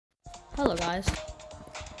Hello guys,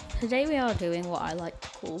 today we are doing what I like to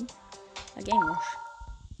call a game rush.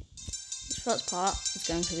 This first part is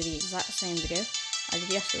going to be the exact same video I did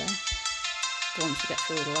yesterday, but once we get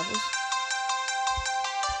through all the levels,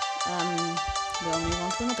 we'll move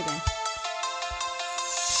on to another game.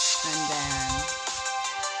 And then,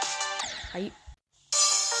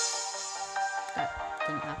 that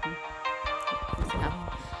didn't happen. Nothing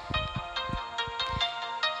happened.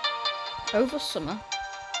 Over summer,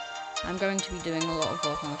 I'm going to be doing a lot of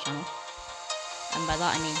work on the channel, and by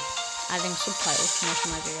that I mean adding subtitles to most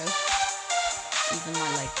of my videos, even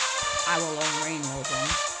my hour-long rain world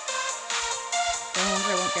ones. The only ones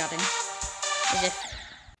I won't be adding is if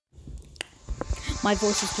my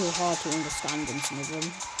voice is too hard to understand in some of them,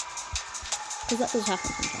 because that does happen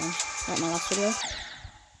sometimes, like my last video.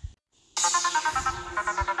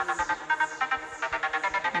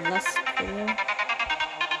 My last video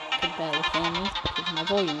could barely hear me because my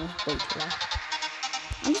volume is way too loud.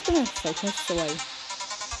 I'm just gonna focus so I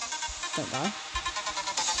don't die.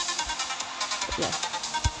 But yeah,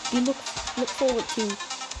 you look forward to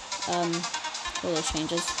all those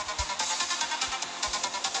changes.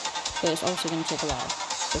 But it's also gonna take a while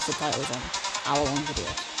with subtitles on hour-long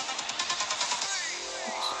videos.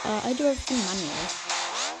 I do everything manually.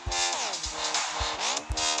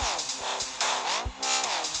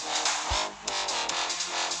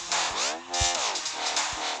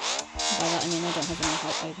 By that I mean I don't have any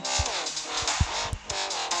help either.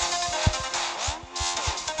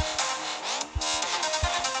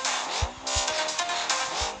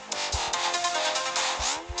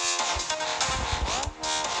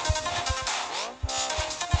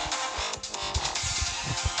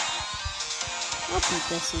 I'll beat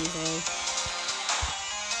this easily.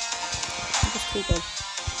 I'm just too good.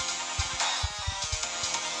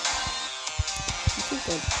 I'm too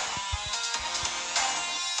good.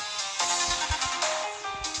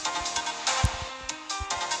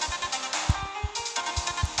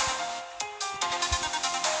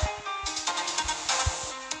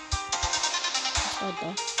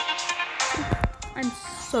 I'm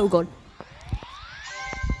so good.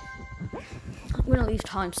 I'm gonna leave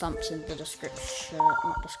timestamps in the description,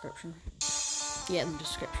 not description. Yeah, in the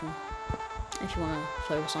description. If you wanna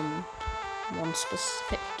focus on one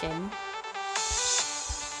specific game.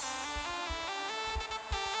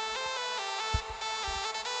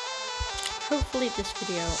 Hopefully this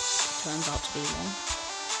video turns out to be long,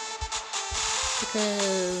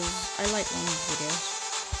 because I like long videos.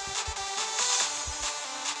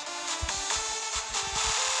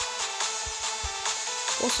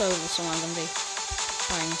 Also, this summer I'm going to be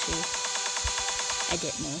trying to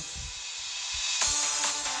edit more.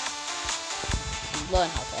 And learn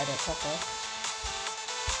how to edit properly.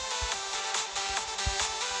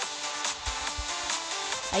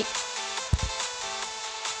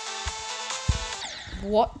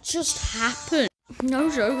 What just happened? No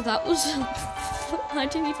joke, that was... I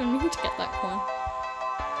didn't even mean to get that coin.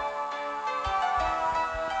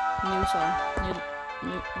 New song.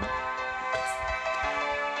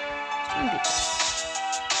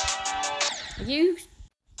 New...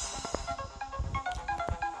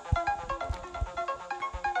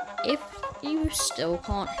 If you still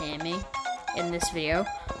can't hear me in this video,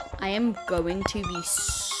 I am going to be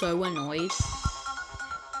so annoyed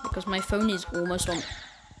because my phone is almost on.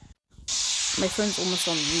 My phone's almost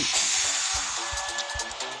on mute,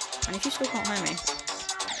 and if you still can't hear me,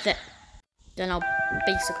 then I'll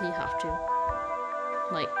basically have to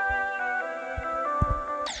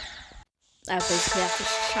I basically have to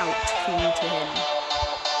shout for you to hear me.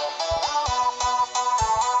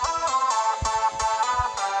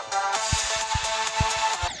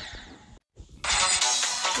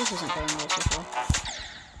 This isn't going well so far.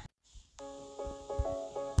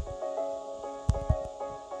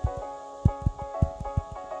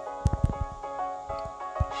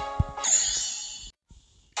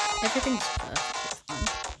 Everything's perfectly fine.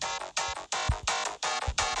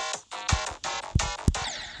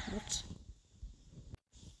 What?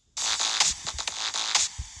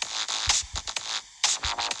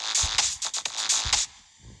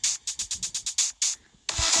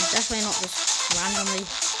 Definitely not just randomly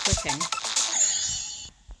clicking.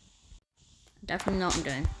 Definitely not what I'm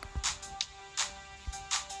doing.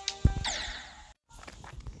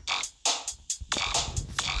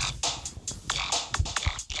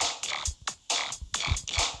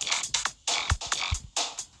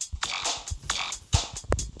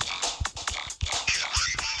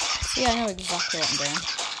 See, I know exactly what I'm doing.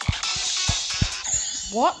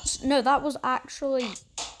 What? No, that was actually...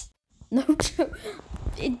 No,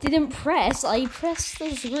 it didn't press. I pressed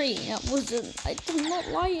the screen. That wasn't. I'm not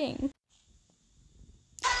lying.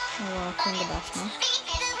 well, Finger Bash now.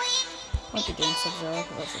 Won't be doing Sub-Zero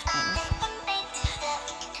because that's just pointless.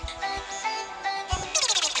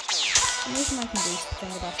 For some reason I can do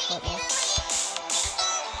Finger Bash quite well.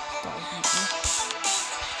 That was not me.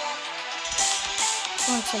 I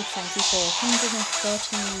want to say thank you for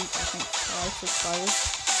 130, I think, 5 subscribers.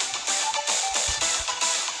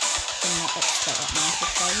 I'm not expect that many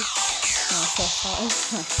subscribers when I first started.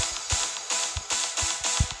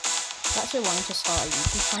 I actually wanted to start a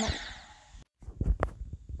YouTube channel.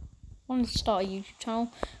 I wanted to start a YouTube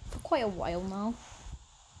channel for quite a while now.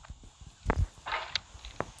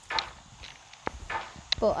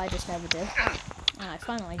 But I just never did. And I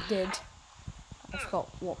finally did. I forgot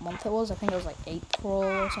what month it was. I think it was like April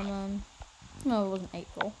or something. No, it wasn't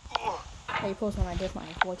April. April was when I did my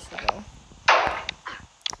voice reveal.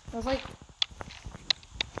 It was like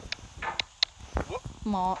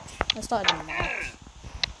March. I started in March.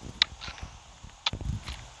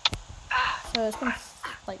 So it's been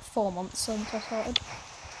like 4 months since I started.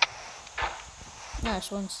 I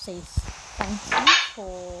just want to say thank you for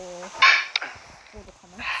all the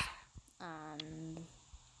comments and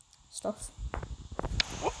stuff.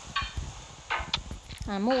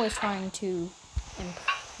 I'm always trying to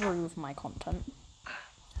improve my content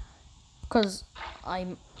because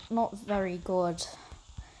I'm not very good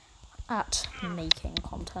at making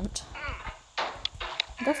content.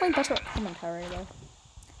 I'm definitely better at commentary though,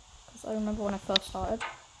 because I remember when I first started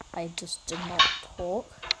I just did not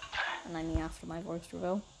talk, and I mean after my voice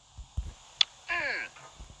reveal.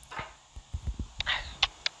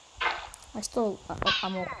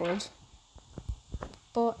 I'm awkward,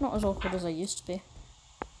 but not as awkward as I used to be.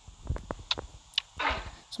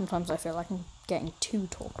 Sometimes I feel like I'm getting too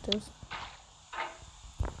talkative.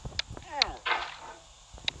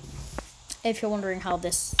 If you're wondering how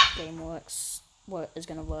this game is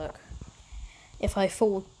going to work, if I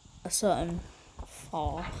fall a certain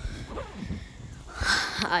far,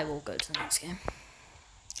 I will go to the next game.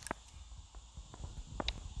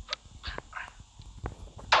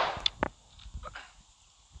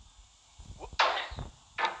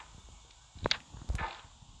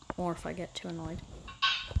 Or if I get too annoyed.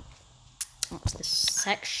 What's this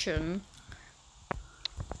section?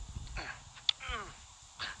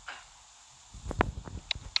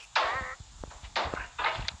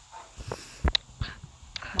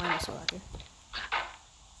 Mine is so laggy.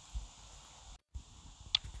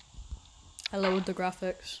 I lowered the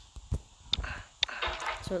graphics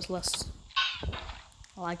so it's less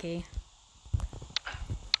laggy.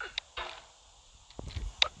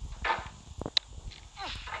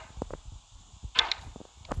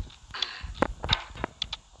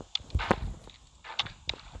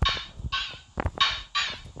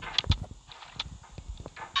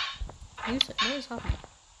 Use it. What is happening?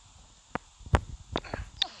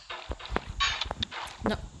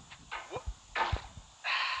 No.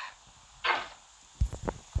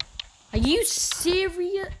 Are you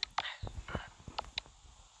serious?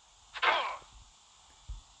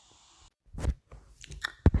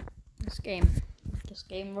 This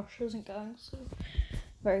game rush isn't going so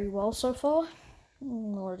very well so far.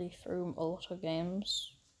 I'm already through a lot of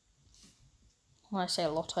games. When I say a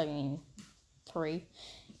lot, I mean 3.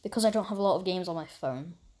 Because I don't have a lot of games on my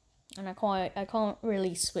phone, and I can't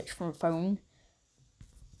really switch from phone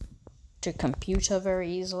to computer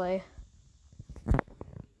very easily.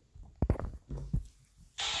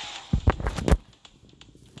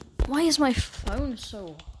 Why is my phone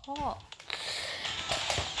so hot?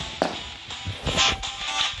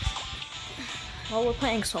 Well, we're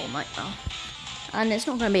playing Soul Knight now, and it's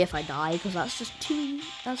not gonna be if I die because that's too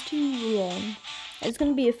long. It's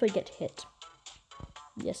gonna be if I get hit.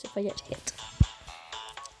 Yes, if I get hit.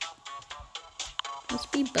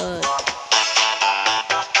 Must be bird. Oh,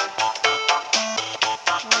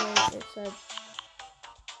 it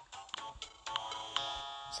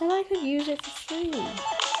said I could use it for free.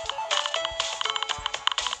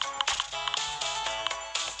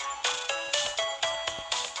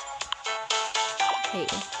 Hey.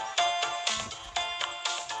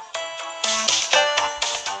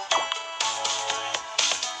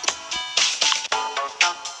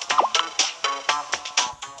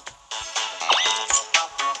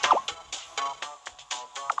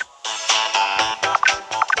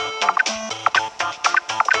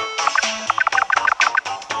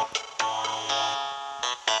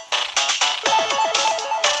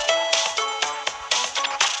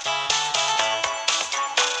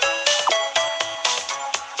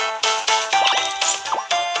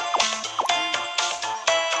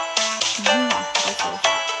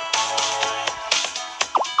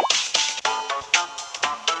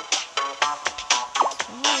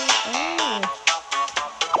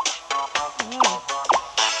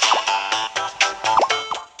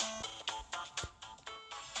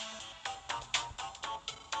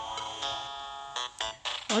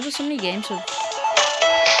 are so many games of.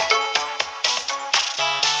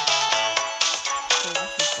 Oh, that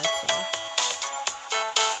was dead silent.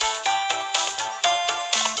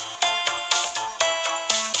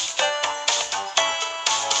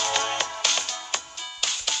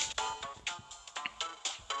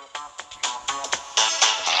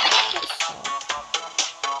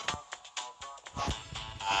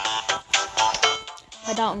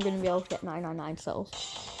 I doubt I'm going to be able to get 999 cells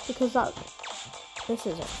because this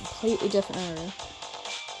is a completely different area.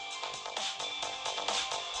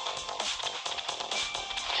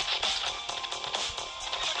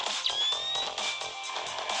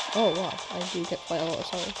 Oh wow, I do get quite a lot of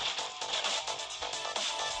cells.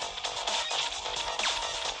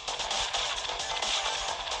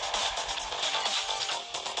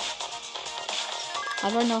 How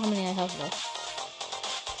do I know how many I have though?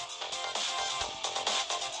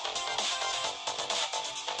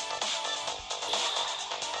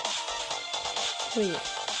 Wait.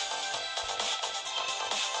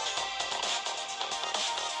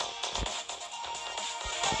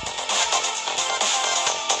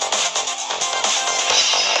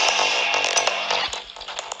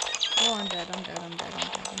 Oh, I'm dead.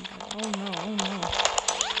 Oh no.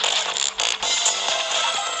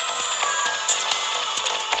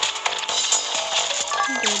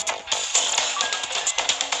 I'm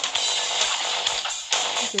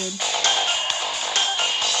good.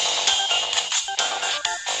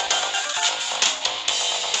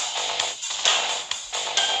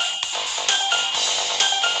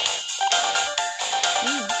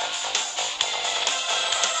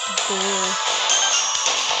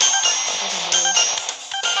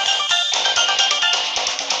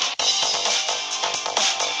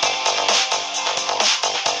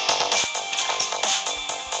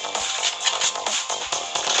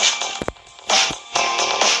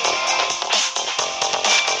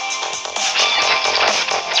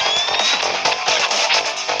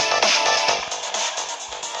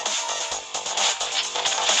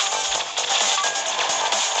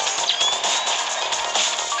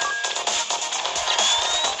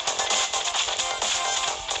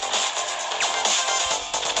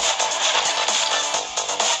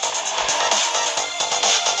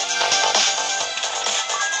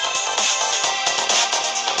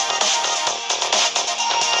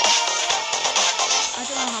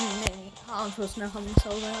 I'm supposed to know how many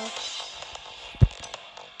cells I have.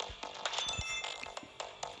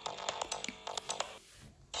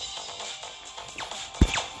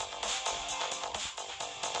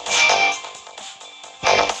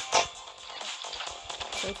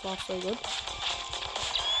 So far, so good.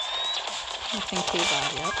 Nothing too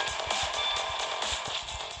bad yet.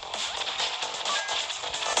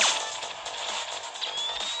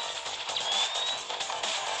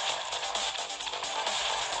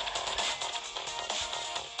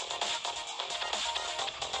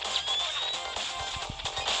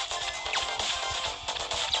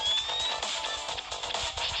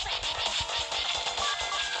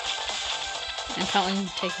 I'm counting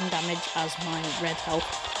taking damage as my red health,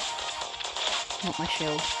 not my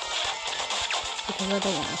shield, because I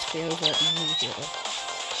don't want this to be over immediately.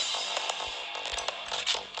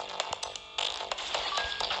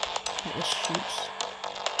 It just shoots.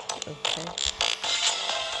 Okay.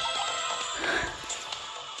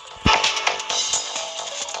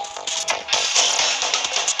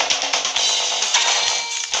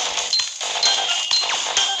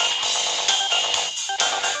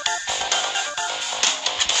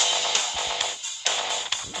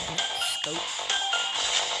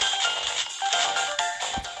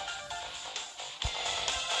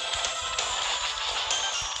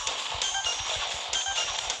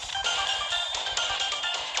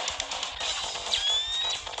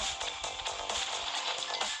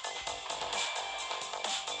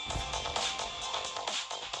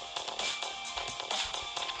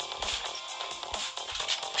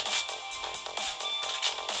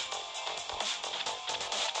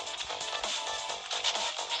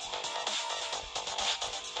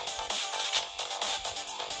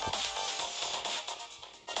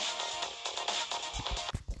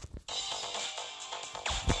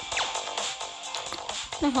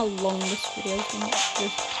 I don't know how long this video is gonna be.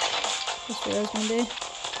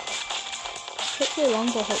 Hopefully long,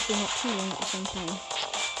 but hopefully not too long at the same time.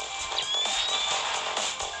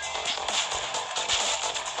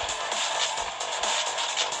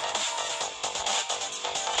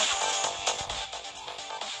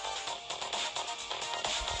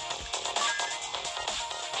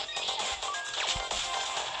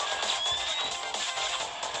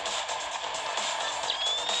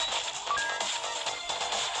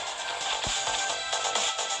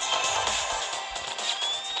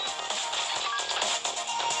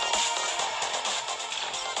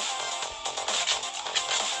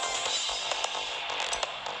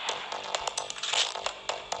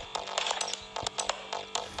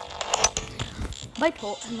 Have I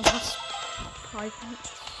taught in the past 5 minutes?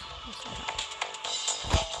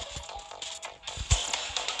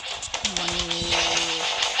 Money.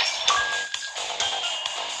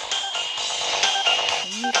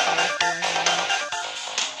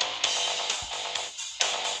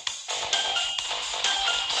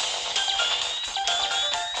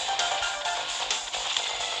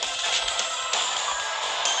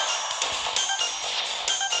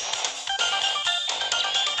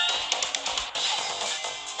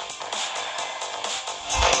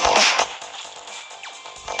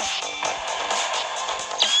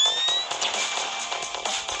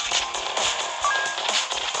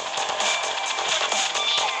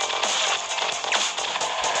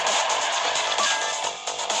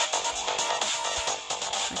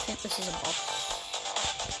 This is a boss.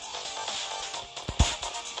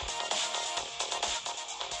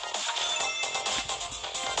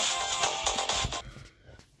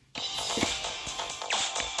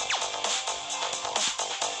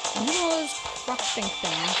 Look at all those crafting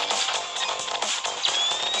things.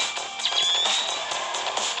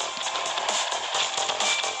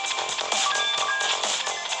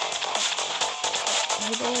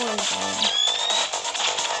 Look at all those.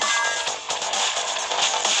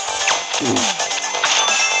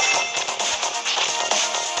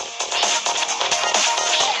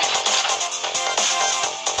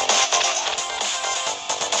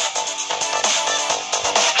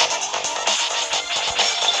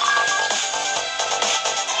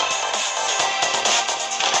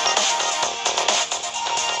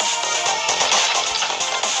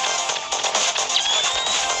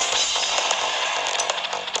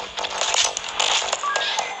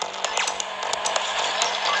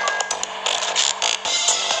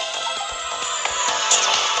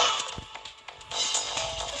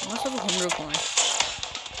 I must have 100 points.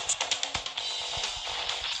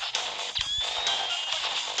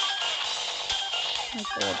 My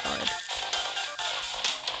board died.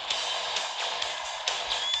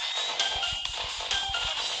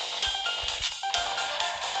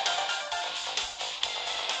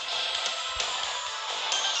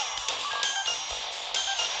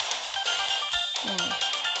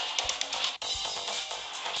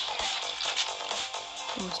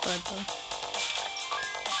 Almost died though.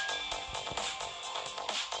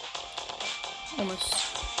 Almost.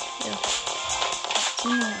 Yeah. You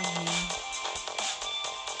know what I mean.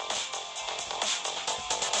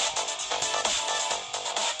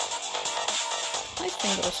 I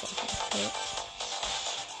think it was something like that.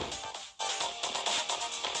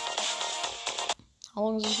 How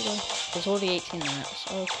long is this video? It's already 18 minutes.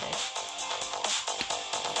 Okay.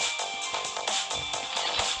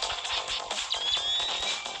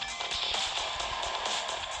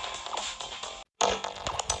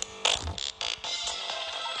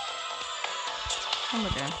 Oh my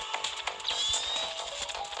god.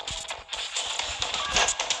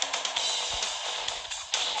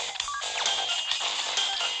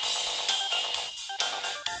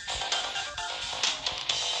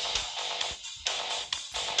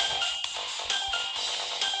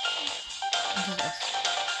 What is this?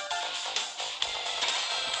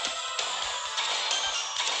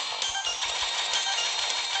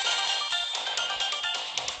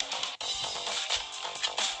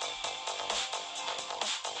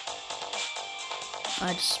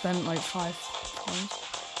 I just spent like 5 coins.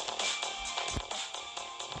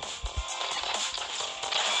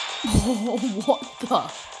 Oh, what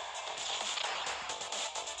the?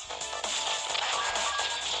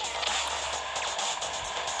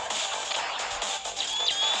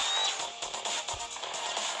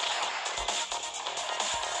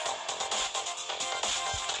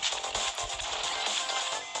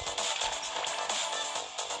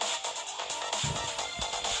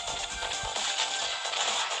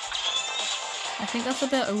 I think that's a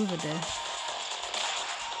bit overdue.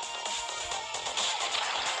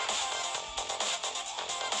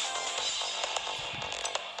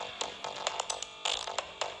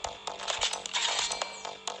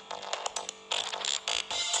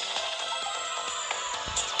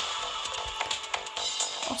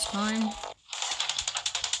 Boss time.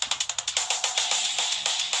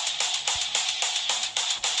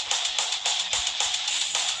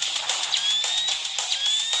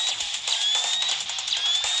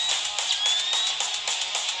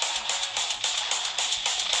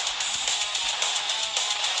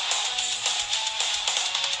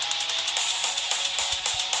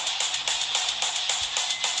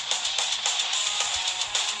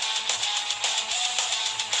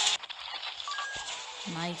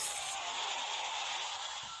 Nice.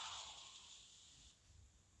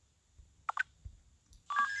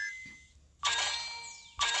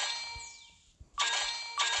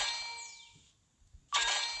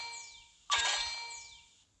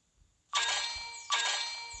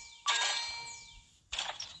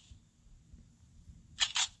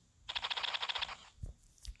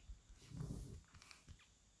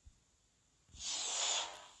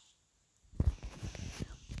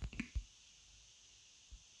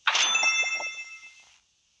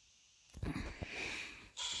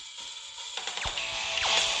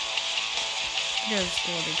 video's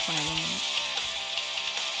already 21 minutes.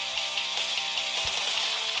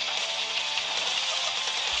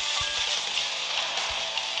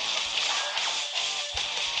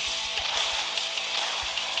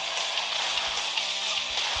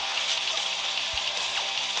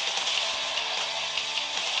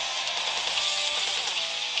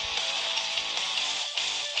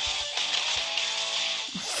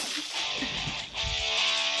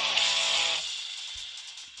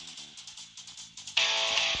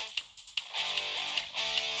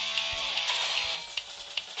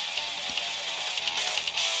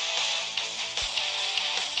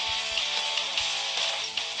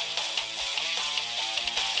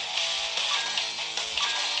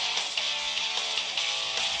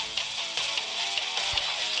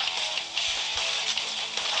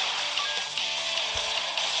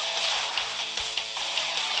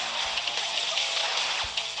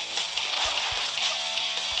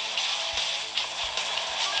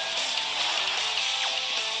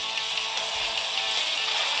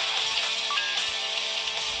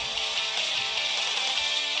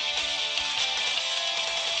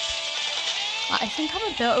 I think I'm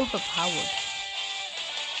a bit overpowered.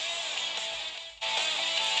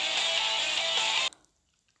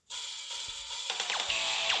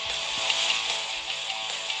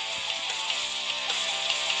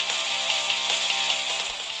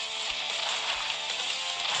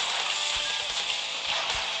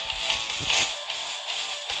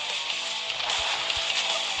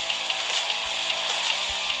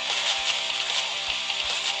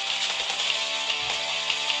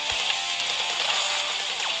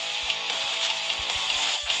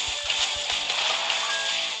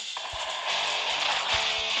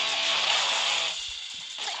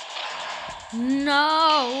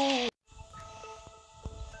 No!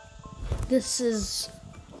 This is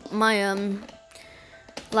my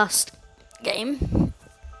last game.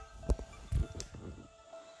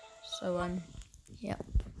 So yeah.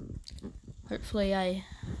 Hopefully I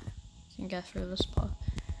can get through this part.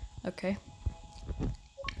 Okay.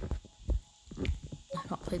 I've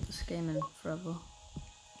not played this game in forever. Bro,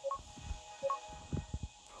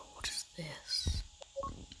 what is this?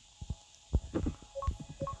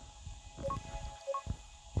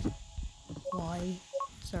 Why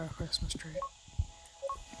is there a Christmas tree?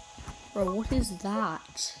 Bro, what is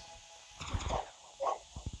that?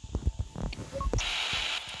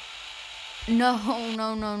 No,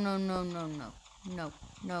 no, no, no, no, no, no. No,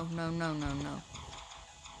 no, no, no, no, no.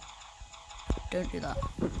 Don't do that.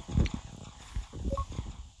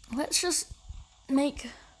 Let's just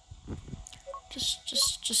make...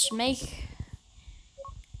 Just make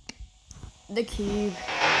the cube,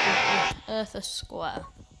 the Earth a square.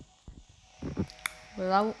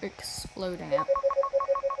 Without exploding it.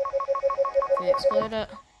 If we explode it,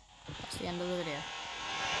 that's the end of the video.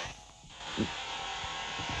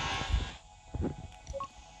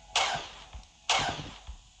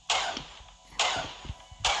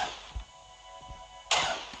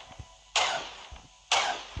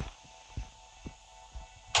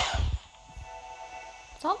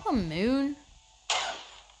 Is that the moon?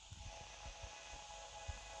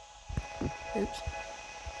 Oops.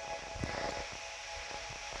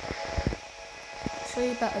 Show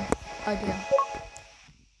you a better idea.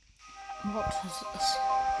 What is this?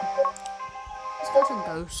 Let's go to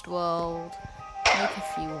Ghost World. Make a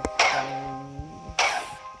few holes.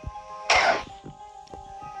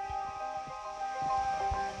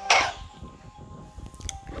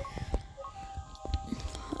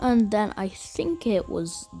 And then I think it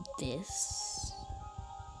was this.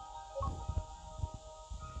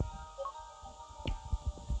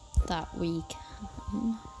 That we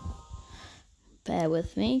can. Bear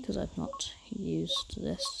with me, because I've not used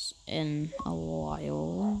this in a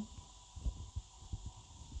while.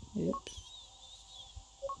 Oops.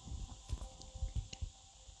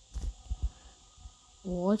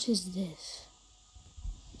 What is this?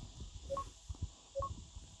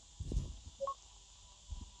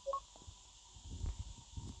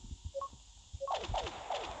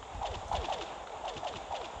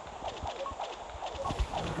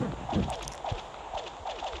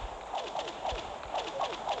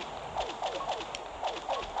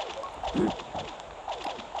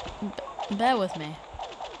 Bear with me.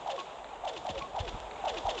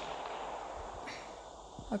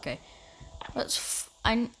 Okay,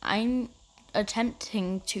 I'm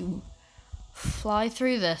attempting to fly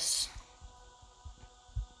through this,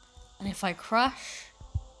 and if I crash,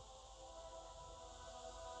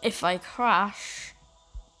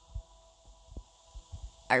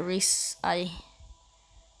 I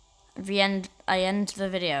end the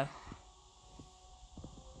video.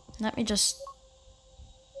 Let me just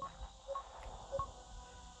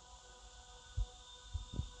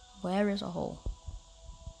Where is a hole?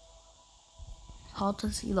 Hard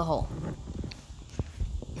to see the hole.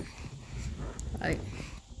 Right.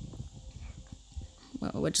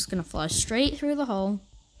 Well, we're just gonna fly straight through the hole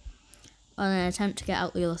and then attempt to get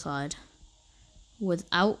out the other side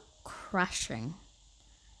without crashing.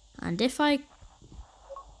 And if I